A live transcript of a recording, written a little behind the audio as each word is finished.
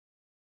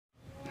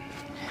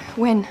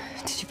When?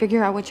 Did you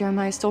figure out what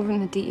Jeremiah stole from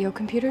the DEO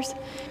computers?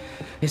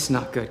 It's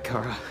not good,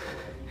 Kara.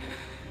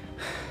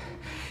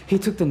 He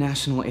took the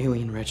National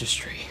Alien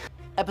Registry.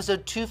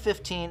 Episode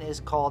 215 is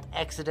called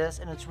Exodus,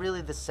 and it's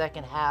really the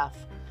second half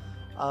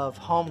of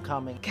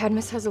Homecoming.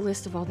 Cadmus has a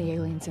list of all the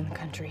aliens in the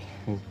country.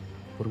 Well,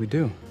 what do we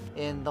do?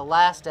 In the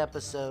last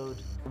episode,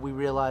 we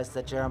realized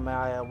that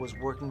Jeremiah was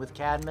working with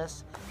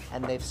Cadmus,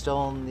 and they've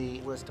stolen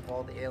the list of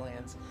all the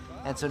aliens.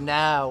 And so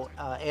now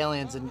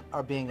aliens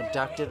are being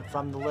abducted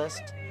from the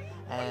list,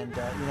 and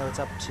it's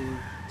up to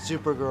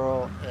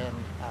Supergirl and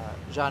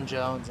John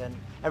Jones and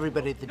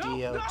everybody at the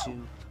DEO to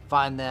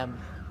find them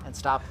and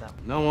stop them.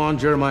 Now on,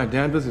 Jeremiah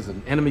Danvers is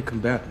an enemy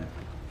combatant.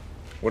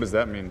 What does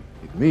that mean?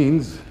 It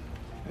means,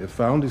 if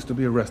found, he's to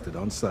be arrested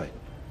on sight.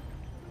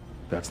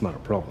 That's not a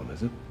problem,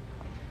 is it?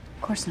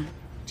 Of course not.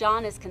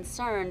 John is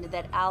concerned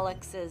that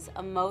Alex's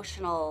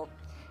emotional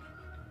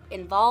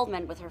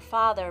involvement with her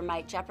father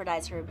might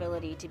jeopardize her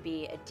ability to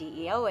be a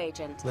DEO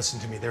agent. Listen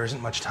to me, there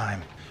isn't much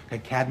time. Okay,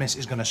 Cadmus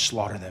is gonna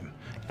slaughter them.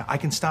 Now, I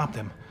can stop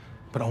them,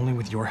 but only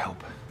with your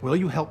help. Will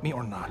you help me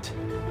or not?